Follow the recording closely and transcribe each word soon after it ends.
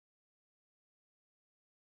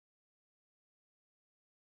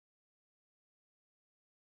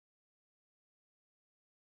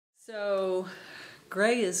So,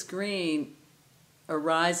 Gray is Green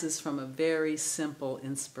arises from a very simple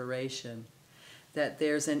inspiration that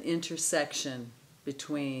there's an intersection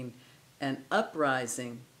between an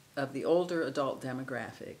uprising of the older adult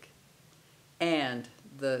demographic and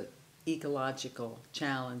the ecological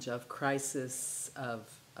challenge of crisis, of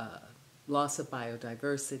loss of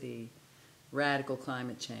biodiversity, radical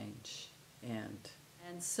climate change, and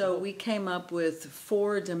so we came up with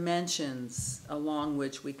 4 dimensions along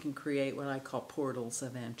which we can create what I call portals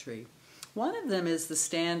of entry. One of them is the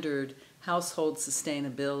standard household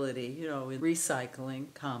sustainability, in recycling,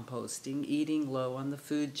 composting, eating low on the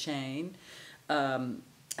food chain,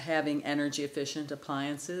 having energy efficient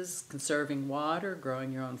appliances, conserving water,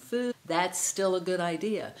 growing your own food. That's still a good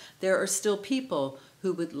idea. There are still people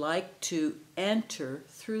who would like to enter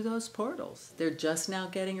through those portals. They're just now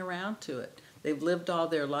getting around to it. They've lived all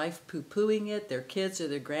their life poo-pooing it. Their kids or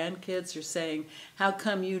their grandkids are saying, how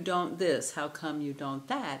come you don't this? How come you don't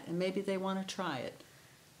that? And maybe they want to try it.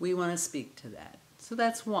 We want to speak to that. So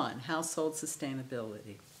that's one, household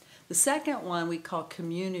sustainability. The second one we call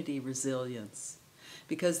community resilience,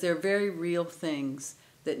 because they're very real things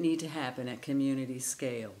that need to happen at community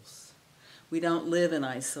scales. We don't live in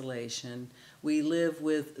isolation. We live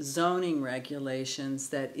with zoning regulations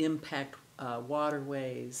that impact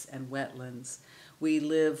waterways and wetlands. We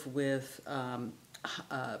live with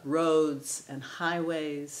roads and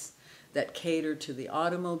highways that cater to the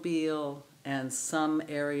automobile, and some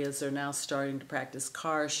areas are now starting to practice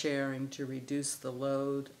car sharing to reduce the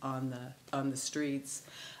load on the streets.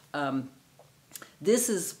 This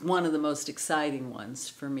is one of the most exciting ones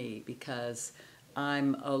for me because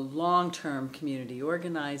I'm a long-term community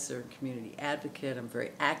organizer, community advocate. I'm very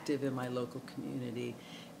active in my local community,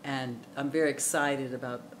 and I'm very excited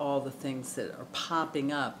about all the things that are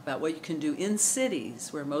popping up, about what you can do in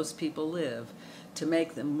cities where most people live to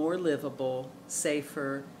make them more livable,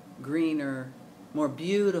 safer, greener, more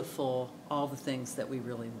beautiful, all the things that we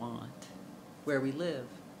really want where we live.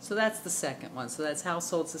 So that's the second one. So that's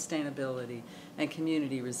household sustainability and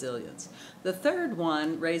community resilience. The third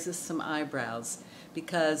one raises some eyebrows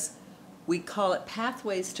because we call it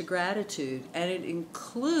Pathways to Gratitude, and it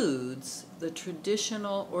includes the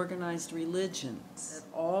traditional organized religions.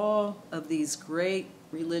 All of these great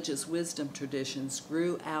religious wisdom traditions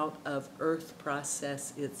grew out of earth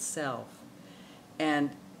process itself.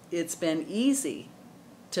 And it's been easy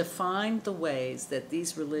to find the ways that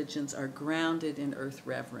these religions are grounded in earth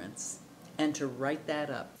reverence and to write that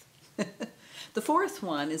up. The fourth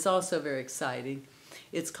one is also very exciting.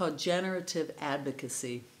 It's called generative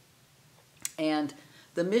advocacy. And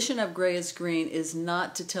the mission of Gray is Green is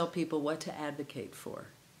not to tell people what to advocate for.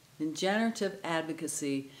 In generative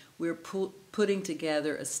advocacy, we're putting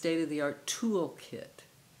together a state-of-the-art toolkit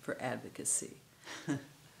for advocacy.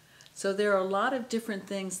 So there are a lot of different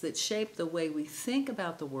things that shape the way we think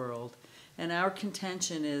about the world, and our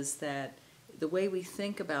contention is that the way we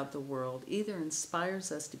think about the world either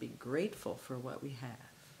inspires us to be grateful for what we have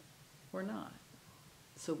or not.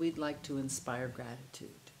 So we'd like to inspire gratitude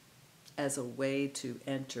as a way to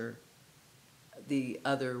enter the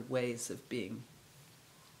other ways of being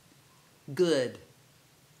good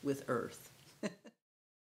with Earth.